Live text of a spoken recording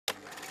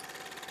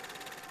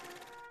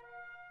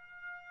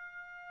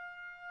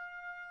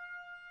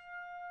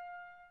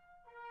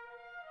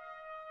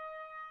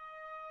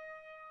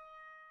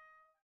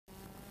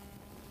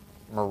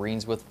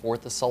Marines with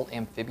 4th Assault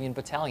Amphibian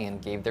Battalion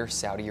gave their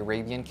Saudi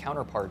Arabian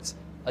counterparts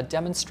a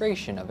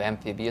demonstration of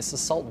amphibious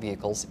assault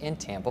vehicles in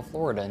Tampa,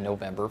 Florida,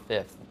 November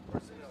 5th.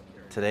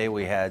 Today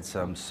we had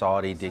some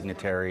Saudi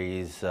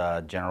dignitaries,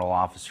 general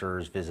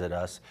officers visit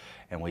us,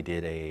 and we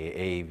did a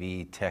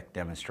AAV tech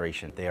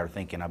demonstration. They are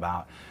thinking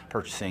about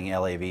purchasing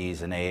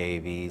LAVs and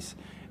AAVs,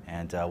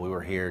 and we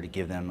were here to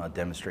give them a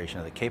demonstration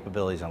of the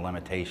capabilities and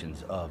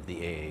limitations of the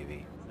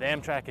AAV. The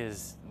Amtrak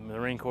is the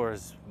Marine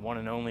Corps' one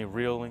and only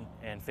real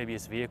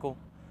amphibious vehicle.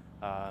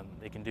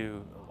 They can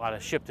do a lot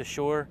of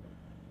ship-to-shore,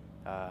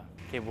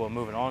 capable of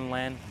moving on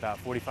land about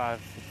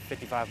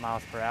 55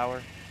 miles per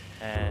hour.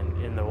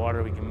 And in the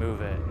water we can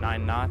move at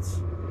 9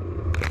 knots.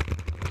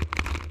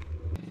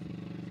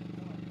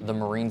 The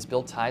Marines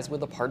built ties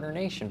with a partner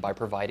nation by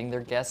providing their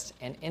guests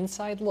an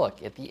inside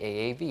look at the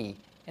AAV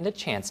and a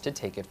chance to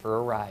take it for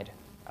a ride.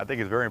 I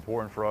think it's very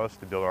important for us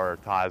to build our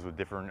ties with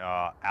different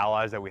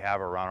allies that we have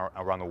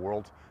around the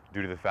world,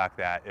 due to the fact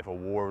that if a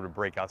war were to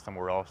break out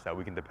somewhere else, that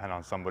we can depend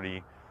on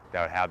somebody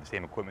that would have the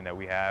same equipment that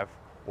we have,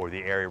 or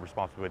the area of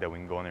responsibility that we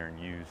can go in there and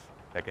use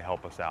that could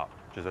help us out,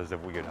 just as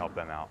if we could help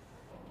them out.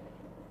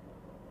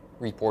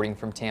 Reporting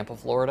from Tampa,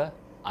 Florida,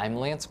 I'm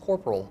Lance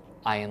Cpl.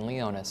 Ian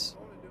Leonis.